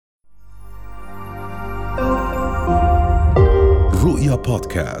رؤيا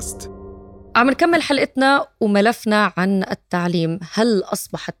بودكاست. عم نكمل حلقتنا وملفنا عن التعليم. هل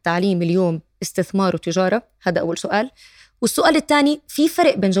أصبح التعليم اليوم استثمار وتجارة؟ هذا أول سؤال. والسؤال الثاني، في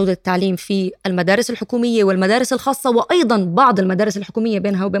فرق بين جودة التعليم في المدارس الحكومية والمدارس الخاصة، وأيضا بعض المدارس الحكومية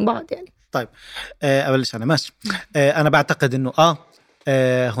بينها وبين بعض يعني؟ طيب أبلش أنا ماشي. أنا بعتقد أنه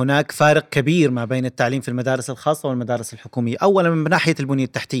هناك فارق كبير ما بين التعليم في المدارس الخاصة والمدارس الحكومية. أولا من ناحية البنية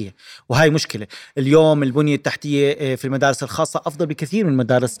التحتية، وهي مشكلة. اليوم البنية التحتية في المدارس الخاصة أفضل بكثير من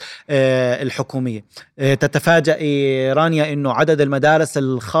المدارس الحكومية. تتفاجأ رانيا أنه عدد المدارس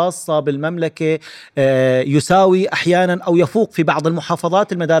الخاصة بالمملكة يساوي أحيانا أو يفوق في بعض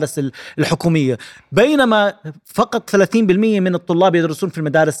المحافظات المدارس الحكومية، بينما فقط 30% من الطلاب يدرسون في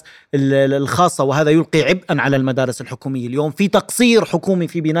المدارس الخاصة، وهذا يلقي عبئا على المدارس الحكومية. اليوم في تقصير حكومي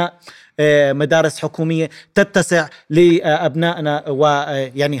في بناء مدارس حكومية تتسع لأبنائنا،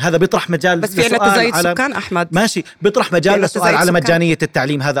 ويعني هذا بيطرح مجال بس في عنا تزايد سكان أحمد، ماشي، بيطرح مجال لسؤال على مجانية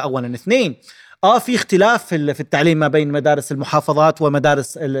التعليم. هذا أولا. اثنين، في اختلاف في التعليم ما بين مدارس المحافظات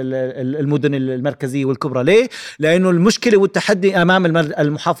ومدارس المدن المركزية والكبرى. ليه؟ لأنه المشكلة والتحدي أمام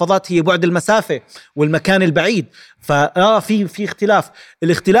المحافظات هي بعد المسافة والمكان البعيد. في اختلاف.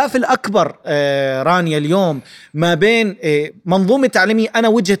 الاختلاف الأكبر رانيا اليوم ما بين منظومة تعليمية. أنا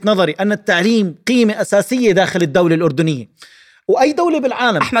وجهة نظري أن التعليم قيمة أساسية داخل الدولة الأردنية وأي دولة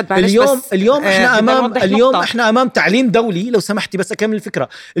بالعالم. اليوم احنا امام تعليم دولي. لو سمحتي بس اكمل الفكرة.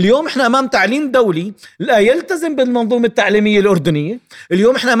 اليوم احنا امام تعليم دولي لا يلتزم بالمنظومة التعليمية الأردنية.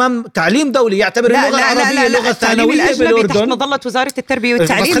 اليوم احنا امام تعليم دولي يعتبر اللغة العربية اللغة الثانوية بالأردن. تحت مظلة وزارة التربية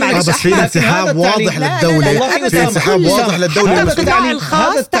والتعليم. بس في انسحاب واضح للدولة، في انسحاب واضح للدولة. القطاع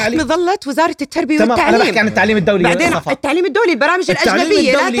الخاص تحت مظلة وزارة التربية والتعليم. انا بحكي عن التعليم الدولي. بعدين التعليم الدولي، البرامج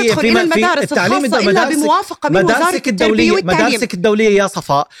الأجنبية لا تدخل إلى المدارس الخاصة إلا بموافقة من وزارة التربية والتعليم. مدارسك الدولية يا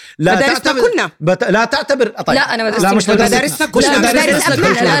صفاء لا تعتبر طيب. لا أنا مش مدارسنا كلنا،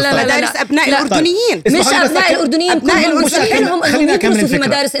 مدارس أبناء الأردنيين، مش أبناء الأردنيين كلهم، مش حلهم أنهم يدرسوا في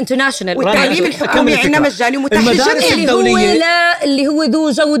مدارس انترناشنال. والتعليم الحكومي عندنا مجاني ومتاح للجميع، اللي هو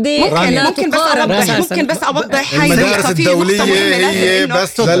ذو جودة. ممكن بس أوضح هاي المدارس الدولية هي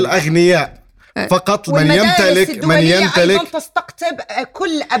بس للأغنياء فقط. من يمتلك تستقطب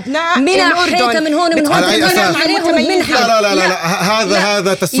كل أبناء الأردن من هون ومن هون. لا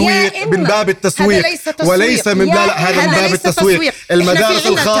هذا تسويق من باب التسويق، وليس من باب هذا من باب التسويق. المدارس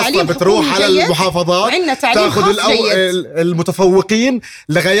الخاصة بتروح على المحافظات تأخذ المتفوقين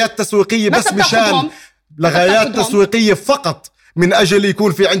لغايات تسويقية، بس مشان لغايات تسويقية فقط، من أجل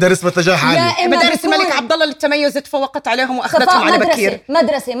يكون في عندها نسبة نجاح عالية. مدارس الملك عبد الله للتميز تفوقت عليهم وأخذتهم على بكير.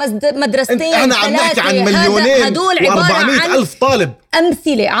 مدرستين أنا عم نحكي عن 2,400,000 طالب.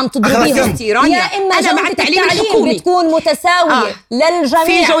 أمثلة عم تضربيهم. يا إما أنا مع التعليم الحكومي بتكون متساوية للجميع.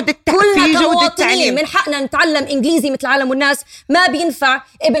 في جودة التعليم. من حقنا نتعلم إنجليزي مثل العالم والناس. ما بينفع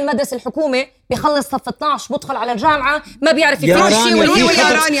ابن مدرسة الحكومة بيخلص صف 12 بدخل على الجامعة ما بيعرف يفهم شيء.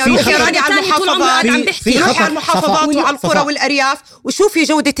 يا رانيا على المحافظات وعلى القرى والأرياف وشوفي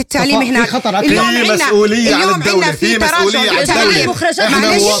جودة التعليم هناك. في مسؤولية على الدولة، في مسؤولية على الدولة.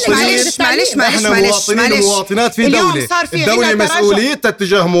 احنا مواطنين ومواطنات في دولة. الدولة مسؤوليتها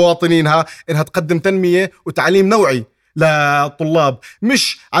تجاه مواطنينها انها تقدم تنمية وتعليم نوعي للطلاب،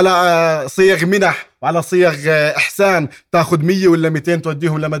 مش على صيغ منح وعلى صيغ إحسان تأخذ 100 ولا 200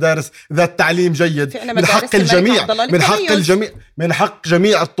 توديهم لمدارس ذات تعليم جيد. من حق الجميع، من حق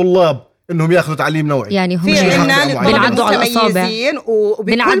جميع الطلاب إنهم يأخذوا تعليم نوعي. يعني هم بنعدوا على الأصابع.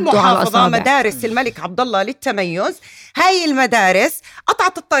 وبكل محافظة مدارس الملك عبد الله للتميز. هاي المدارس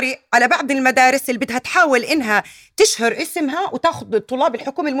قطعت الطريق على بعض المدارس اللي بدها تحاول إنها تشهر اسمها وتاخذ الطلاب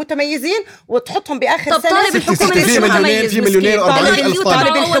الحكومي المتميزين وتحطهم بآخر سنة. طالب الحكومة في مليونين و40,000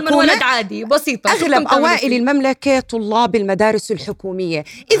 طالب الحكومة عادي بسيطة. أغلب أوائل المملكة طلاب المدارس الحكومية.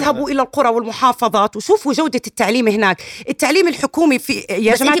 اذهبوا إلى القرى والمحافظات وشوفوا جودة التعليم هناك. التعليم الحكومي في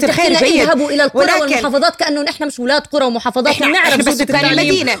يا جماعة الخير جيد. اذهبوا إلى القرى والمحافظات كأنه نحن مش ولاد قرى ومحافظات. إحنا نعرف سكان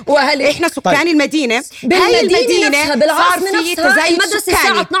المدينة إحنا سكان المدينة. هاي المدينة بالعاصمة نفسها المدرسة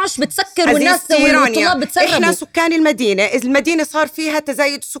الساعة 12 بتسكر والناس والطلاب بتسربوا. إحنا سكان المدينة صار فيها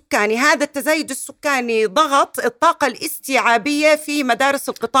تزايد سكاني. هذا التزايد السكاني ضغط الطاقة الاستيعابية في مدارس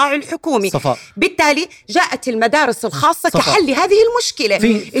القطاع الحكومي. بالتالي جاءت المدارس الخاصة كحل هذه المشكلة.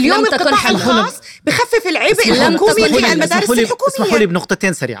 اليوم القطاع الخاص بخفف العبء الحكومي في المدارس الحكومية. اسمحوا لي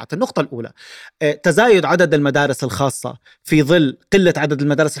بنقطتين سريعة. النقطة الأولى، تزايد عدد المدارس الخاصة في ظل قلة عدد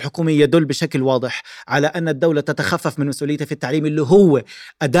المدارس الحكومية يدل بشكل واضح على أن الدولة تتخفف من مسؤوليتها في التعليم، اللي هو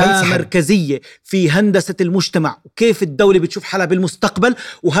أداة مركزية في هندسة المجتمع وكيف الدولة بتشوف حالها بالمستقبل.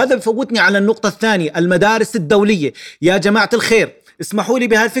 وهذا بفوتني على النقطة الثانية، المدارس الدولية. يا جماعة الخير، اسمحوا لي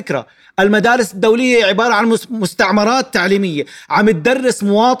بهالفكرة، المدارس الدولية عبارة عن مستعمرات تعليمية عم تدرس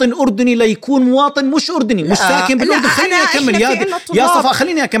مواطن أردني ليكون مواطن مش أردني، مش ساكن بالأردن. خليني أكمل يا صفاء،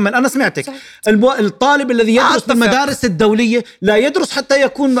 خليني أكمل. أنا سمعتك. الطالب الذي يدرس بالمدارس الدولية لا يدرس حتى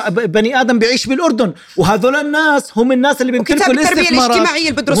يكون بني آدم بيعيش بالأردن، وهذول الناس هم الناس اللي بيمتلكوا الاستثمارات. التربية الاجتماعية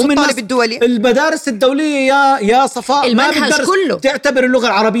اللي بدرس الطالب الدولي. المدارس الدولية يا صفاء ما بتدرس كله. تعتبر اللغة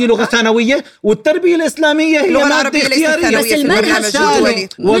العربية لغة ثانوية، والتربية الإسلامية هي مادة اختيارية. بس المنهج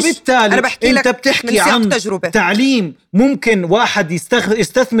وبالتالي انت بتحكي عن تعليم ممكن واحد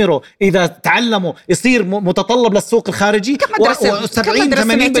يستثمره إذا تعلمه يصير متطلب للسوق الخارجي. 70-80%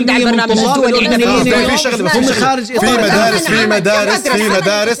 من طلاب في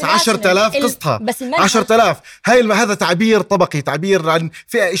مدارس 10,000 قسطها 10,000. هذا تعبير طبقي، تعبير عن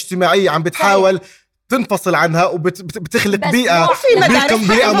فئة اجتماعية عم بتحاول تنفصل عنها وبتخلق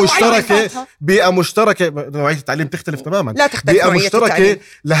بيئة مشتركة. نوعية التعليم تختلف تماما. بيئة مشتركة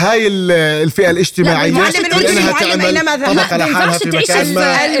لهاي الفئة الاجتماعية لأنها تعمل طبقة لحالها في مكان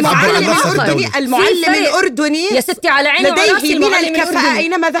ما. المعلم الأردني يا ستي على عيني لديه من الكفاءة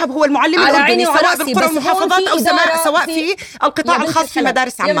أينما ذهب هو المعلم الأردني، سواء بالقرى والمحافظات أو سواء في القطاع الخاص في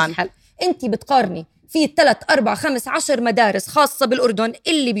مدارس عمان. أنت بتقارني في 3 4 5 10 مدارس خاصة بالأردن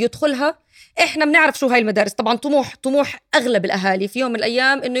اللي بيدخلها. إحنا بنعرف شو هاي المدارس. طبعا طموح أغلب الأهالي في يوم من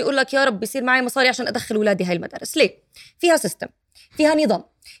الأيام إنه يقول لك يا رب يصير معي مصاري عشان أدخل أولادي هاي المدارس. ليه؟ فيها سيستم، فيها نظام،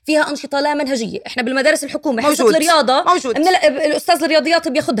 فيها أنشطة لا منهجية. إحنا بالمدارس الحكومة حصة الرياضة الأستاذ الرياضيات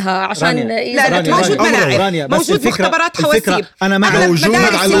بياخدها عشان موجود ملاعب، موجود مختبرات حواسيب. أنا موجود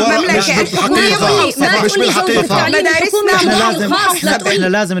على الورق مش بالحقيقة. إحنا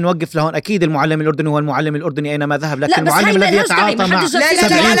لازم نوقف لهون. أكيد المعلم الأردني هو المعلم الأردني أينما ذهب، لكن المعلم الذي يتعاطى مع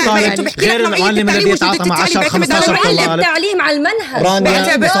 70 طالب غير المعلم الذي يتعاطى مع 10-15 طالب. التعليم على المنهج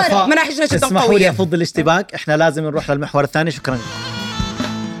مناهجنا جدا قوية. اسمحوا لي أفضل الاشتباك. إحنا لازم نروح للمحور الثاني. شكرا.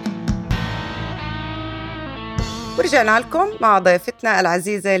 ورجعنا لكم مع ضيفتنا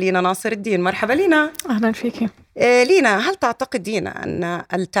العزيزة لينا ناصر الدين. مرحبا لينا. أهلا فيكي. لينا، هل تعتقدين أن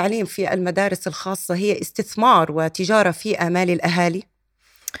التعليم في المدارس الخاصة هي استثمار وتجارة في آمال الأهالي؟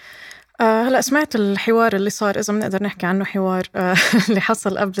 هلأ سمعت الحوار اللي صار، إذا بنقدر نحكي عنه حوار اللي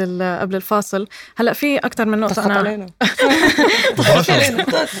حصل قبل الفاصل. هلأ في أكتر من نقطة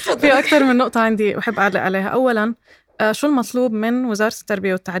في أكتر من نقطة عندي أحب أعلق عليها. أولاً شو المطلوب من وزارة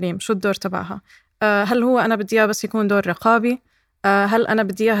التربية والتعليم؟ شو الدور تبعها؟ هل هو أنا بدي بس يكون دور رقابي؟ هل أنا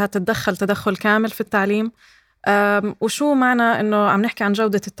بدي إياها تتدخل تدخل كامل في التعليم؟ وشو معنى إنه عم نحكي عن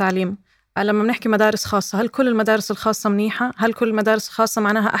جودة التعليم؟ لما بنحكي مدارس خاصة، هل كل المدارس الخاصة منيحة؟ هل كل المدارس الخاصة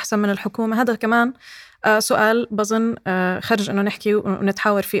معناها أحسن من الحكومة؟ هذا كمان سؤال بظن خرج إنه نحكي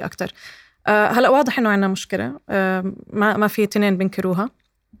ونتحاور فيه أكتر. هلأ واضح إنه عنا مشكلة ما في تنين بنكروها.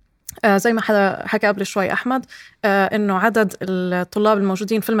 زي ما حدا حكى قبل شوي أحمد، إنه عدد الطلاب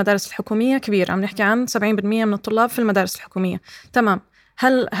الموجودين في المدارس الحكومية كبير. عم نحكي عن 70% من الطلاب في المدارس الحكومية. تمام.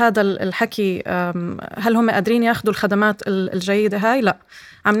 هل هذا الحكي هل هم قادرين ياخدوا الخدمات الجيدة هاي؟ لا.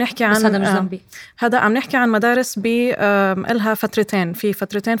 عم نحكي عن هذا مش ذنبي. هذا عم نحكي عن مدارس إلها فترتين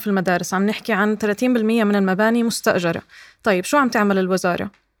في المدارس. عم نحكي عن 30% من المباني مستأجرة. طيب شو عم تعمل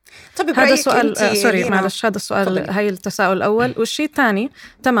الوزارة؟ طيب هذا سؤال سوري معلش، هذا السؤال هاي التساؤل الأول. والشيء الثاني،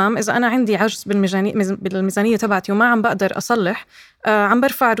 تمام، إذا أنا عندي عجز بالميزانية تبعتي وما عم بقدر أصلح، عم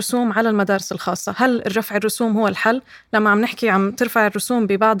برفع رسوم على المدارس الخاصة. هل الرفع الرسوم هو الحل؟ لما عم نحكي عم ترفع الرسوم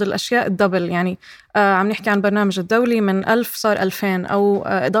ببعض الأشياء الدبل، يعني عم نحكي عن برنامج الدولي من 1000 صار 2000، أو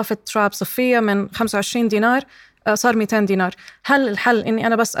إضافة شعب صفية من 25 دينار صار 200 دينار. هل الحل إني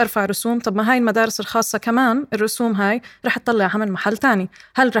أنا بس أرفع رسوم؟ طب ما هاي المدارس الخاصة كمان الرسوم هاي رح تطلع عمل محل تاني.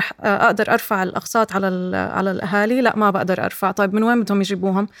 هل رح أقدر أرفع الأقساط على الأهالي؟ لا، ما بقدر أرفع. طيب من وين بدهم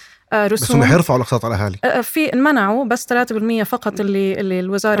يجيبوهم رسوم؟ بس هم يرفعوا الأقساط على الأهالي. في منعوا بس 3% فقط اللي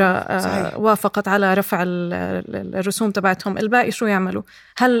الوزارة وافقت على رفع الرسوم تبعتهم. الباقي شو يعملوا؟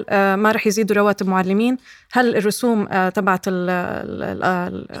 هل ما رح يزيدوا رواتب معلمين؟ هل الرسوم تبعت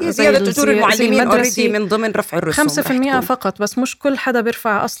زيادة أجور المعلمين أوريدي من ضمن رفع الرسوم 5% فقط، بس مش كل حدا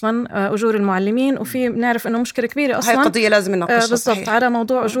بيرفع أصلا أجور المعلمين. وفي بنعرف إنه مشكلة كبيرة أصلا، هاي قضية لازم نناقشها بالضبط على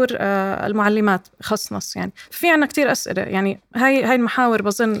موضوع أجور المعلمات خصنص. يعني في عنا كتير أسئلة، يعني هاي المحاور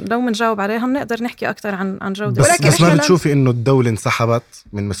بظن لو منجاوب عليها بنقدر نحكي أكتر عن جودة. بس ما بتشوفي إنه الدولة انسحبت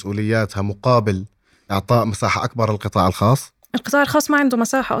من مسؤولياتها مقابل إعطاء مساحة أكبر للقطاع الخاص؟ القطاع الخاص ما عنده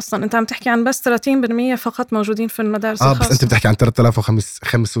مساحة أصلا. أنت عم تحكي عن بس 30% فقط موجودين في المدارس الخاصة. بس أنت بتحكي عن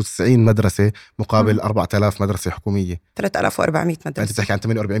 3095 مدرسة مقابل 4000 مدرسة حكومية. 3400 مدرسة. أنت بتحكي عن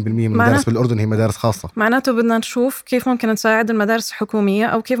 48% من المدارس بالأردن هي مدارس خاصة. معناته بدنا نشوف كيف ممكن نساعد المدارس الحكومية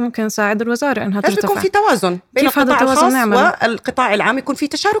أو كيف ممكن نساعد الوزارة إنها ترتفع. يكون في توازن بين القطاع الخاص والقطاع العام، يكون في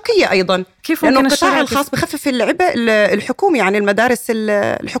تشاركية أيضا. كيف لأنه القطاع الخاص بخفف العبء الحكومي عن المدارس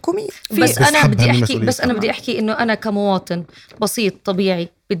الحكومية. بس أنا بدي أحكي إنه أنا كمواطن بسيط طبيعي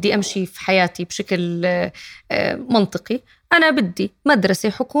بدي أمشي في حياتي بشكل منطقي. أنا بدي مدرسة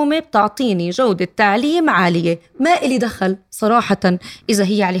حكومة بتعطيني جودة تعليم عالية، ما إلي دخل صراحة إذا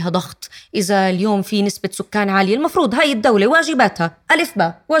هي عليها ضغط، إذا اليوم في نسبة سكان عالية. المفروض هاي الدولة واجباتها ألف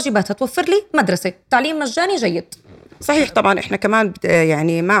باء، واجباتها توفر لي مدرسة تعليم مجاني جيد. صحيح. طبعا إحنا كمان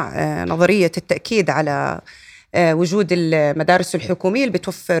يعني مع نظرية التأكيد على وجود المدارس الحكومية اللي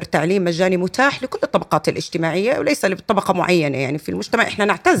بتوفر تعليم مجاني متاح لكل الطبقات الاجتماعية وليس لطبقة معينة. يعني في المجتمع إحنا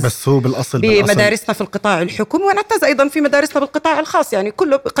نعتز بس هو بالأصل بمدارسنا في القطاع الحكومي، ونعتز أيضا في مدارسنا بالقطاع الخاص. يعني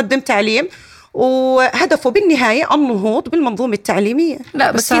كله بيقدم تعليم وهدفه بالنهاية النهوض بالمنظومة التعليمية.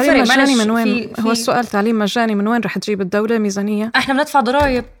 لا بس تعليم مجاني من وين؟ هو السؤال تعليم مجاني من وين رح تجيب الدولة ميزانية؟ احنا بندفع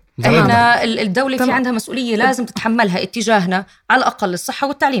ضرائب. احنا الدولة في عندها مسؤولية لازم تتحملها اتجاهنا على الأقل الصحة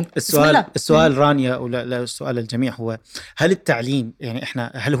والتعليم. السؤال رانيا ولا السؤال الجميع هو هل التعليم يعني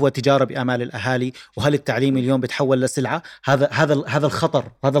احنا هل هو تجارة بآمال الأهالي؟ وهل التعليم اليوم بتحول لسلعة؟ هذا الخطر،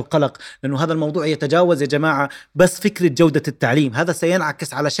 هذا القلق، لأنه هذا الموضوع يتجاوز يا جماعة بس فكرة جودة التعليم. هذا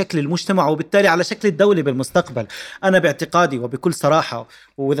سينعكس على شكل المجتمع وبالتالي على شكل الدولة بالمستقبل. أنا باعتقادي وبكل صراحة،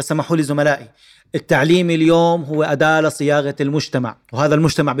 وإذا سمحوا لي زملائي، التعليم اليوم هو أداة لصياغة المجتمع، وهذا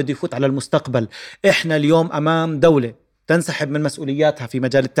المجتمع بده يفوت على المستقبل. إحنا اليوم أمام دولة تنسحب من مسؤولياتها في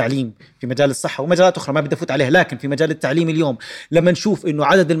مجال التعليم، في مجال الصحة ومجالات أخرى ما بدي أفوت عليها، لكن في مجال التعليم اليوم لما نشوف إنه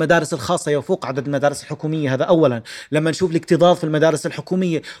عدد المدارس الخاصة يفوق عدد المدارس الحكومية، هذا أولا. لما نشوف الاكتظاظ في المدارس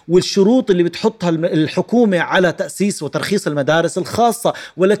الحكومية والشروط اللي بتحطها الحكومة على تأسيس وترخيص المدارس الخاصة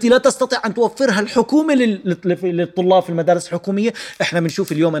والتي لا تستطيع أن توفرها الحكومة للطلاب في المدارس الحكومية، إحنا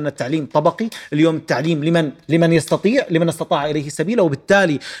بنشوف اليوم أن التعليم طبقي. اليوم التعليم لمن يستطيع، لمن استطاع إليه سبيله،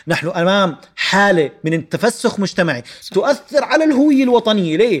 وبالتالي نحن أمام حالة من التفسخ مجتمعي تؤثر على الهوية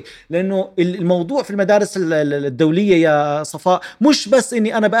الوطنية. ليه؟ لأنه الموضوع في المدارس الدولية يا صفاء مش بس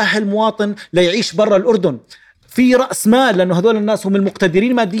إني أنا بأهل مواطن ليعيش برا الأردن، في رأس مال، لأنه هذول الناس هم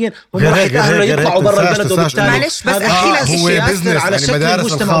المقتدرين ماديا، هم راح يتأهلوا يطلعوا برا البلد، وبالتالي معلش بس أحكي لك هو بزنس على يعني. شكل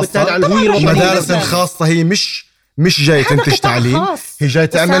المجتمع وبالتالي على الهوية الوطنية. المدارس الخاصة هي مش جاي تنتج تعليم، هي جاي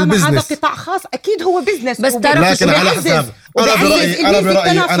تعمل بزنس. هذا قطاع خاص أكيد هو بزنس، بس لكن على حساب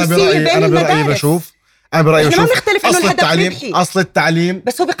أنا برأيي بشوف أصل التعليم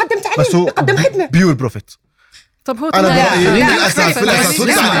بس هو بيقدم تعليم، بيقدم خدمة بيور بروفيت. طب هو أنا برأيي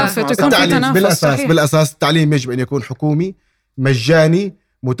بالأساس التعليم يجب أن يكون حكومي مجاني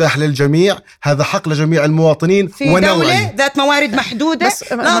متاح للجميع. هذا حق لجميع المواطنين في دولة ذات موارد محدودة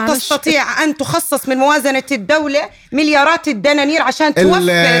لا تستطيع أن تخصص من موازنة الدولة مليارات الدنانير عشان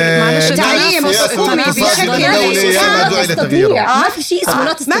توفر تعليم حكومي بشكل ما في شيء اسمه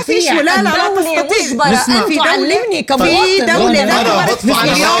لا تستطيع. ما في شيء لا تستطيع. في تعلمني في دولة أنا بدفع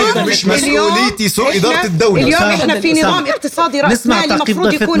اليوم مش مسؤوليتي سوء إدارة الدولة. اليوم إحنا في نظام اقتصادي رأسمالي،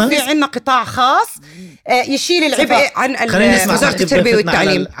 المفروض يكون في عنا قطاع خاص يشيل العبء عن وزارة التربية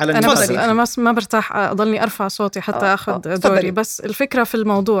والتعليم. أنا ما برتاح أضلني أرفع صوتي حتى أخذ دوري. بس الفكرة في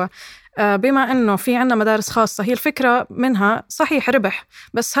الموضوع بما أنه في عنا مدارس خاصة، هي الفكرة منها صحيح ربح،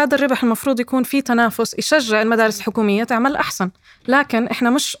 بس هذا الربح المفروض يكون فيه تنافس يشجع المدارس الحكومية تعمل أحسن. لكن إحنا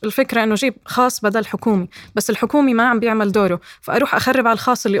مش الفكرة أنه جيب خاص بدل حكومي، بس الحكومي ما عم بيعمل دوره، فأروح أخرب على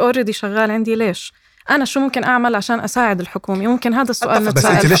الخاص اللي أوريدي شغال عندي. ليش؟ أنا شو ممكن أعمل عشان أساعد الحكومي؟ ممكن هذا السؤال بس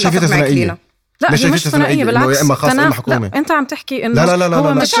أنت ليش شايفة ثنائية؟ لا هي مش ثنائية، بالعكس إما خاص إما حكومي. لا أنت عم تحكي إنه لا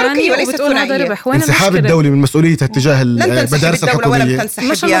هو مجاني وبتقول هذا ربح. وين انسحاب الدولة من مسؤوليتها تجاه المدارس الحكومية؟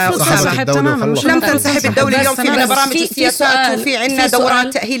 مش المفروض تنسحب تماما. لم تنسحب الدولة. اليوم في عنا برامج السياسات وفي عنا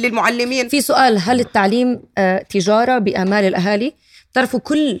دورات تأهيل للمعلمين. في سؤال، هل التعليم تجارة بآمال الأهالي؟ تعرفوا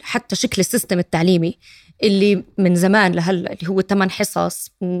كل حتى شكل السيستم التعليمي اللي من زمان لهلا اللي هو 8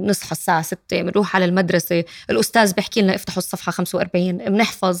 حصص، نصحى الساعة 6 بنروح على المدرسة، الأستاذ بيحكي لنا افتحوا الصفحة 45،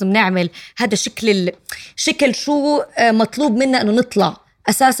 بنحفظ، بنعمل. هذا شكل شو مطلوب منا أنه نطلع.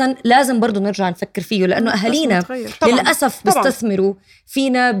 أساساً لازم برضو نرجع نفكر فيه، لأنه أهالينا للأسف بيستثمروا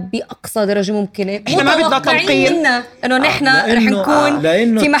فينا بأقصى درجة ممكنة. إحنا ما بدنا تنقيل إنه نحن رح نكون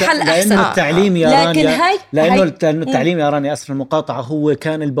في محل أحسن. لأنه التعليم يا رانيا، لأنه التعليم التعليم يا رانيا أسف المقاطعة هو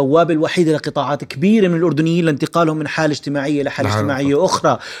كان البوابة الوحيدة لقطاعات كبيرة من الأردنيين لانتقالهم من حالة اجتماعية لحالة اجتماعية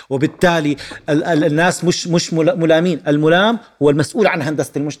أخرى، وبالتالي الناس مش ملامين. الملام هو المسؤول عن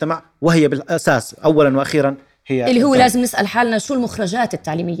هندسة المجتمع، وهي بالأساس أولاً وأخيراً اللي هو لازم نسأل حالنا شو المخرجات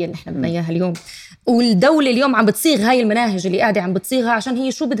التعليمية اللي احنا بدنا اياها اليوم. والدولة اليوم عم بتصيغ هاي المناهج اللي قاعدة عم بتصيغها عشان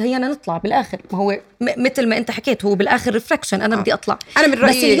هي شو بدها ايانا نطلع بالاخر. ما هو مثل ما انت حكيت، هو بالاخر ريفلكشن، انا بدي اطلع. أنا من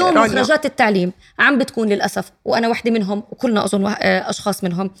رأيي بس اليوم مخرجات التعليم عم بتكون للأسف، وانا واحدة منهم وكلنا اظن اشخاص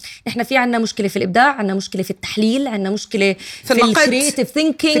منهم، احنا في عنا مشكلة في الابداع، عنا مشكلة في التحليل، عنا مشكلة في الكرياتيف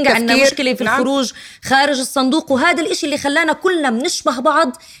ثينكينج، عنا مشكلة في الخروج خارج الصندوق. وهذا الاشي اللي خلانا كلنا بنشبه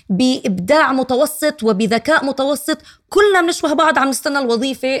بعض بإبداع متوسط وبذكاء متوسط، كلنا بنشبه بعض، عم نستنى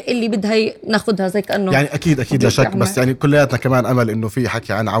الوظيفة اللي بدها ناخدها زي كأنه يعني أكيد لا شك. بس يعني كلياتنا كمان أمل إنه في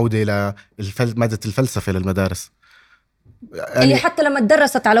حكي عن عودة لمادة الفلسفة للمدارس، يعني اللي حتى لما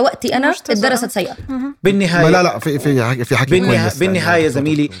درست على وقتي أنا درست سيئة بالنهاية. لا في حكي بالنهاية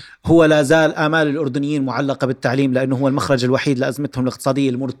زميلي، هو لا زال آمال الأردنيين معلقة بالتعليم، لأنه هو المخرج الوحيد لأزمتهم الاقتصادية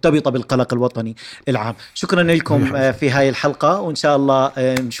المرتبطة بالقلق الوطني العام. شكرا لكم في هاي الحلقة، وإن شاء الله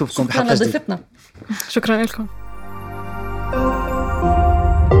نشوفكم بحلقة جديدة. شكرا لكم.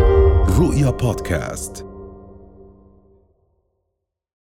 رؤيا بودكاست.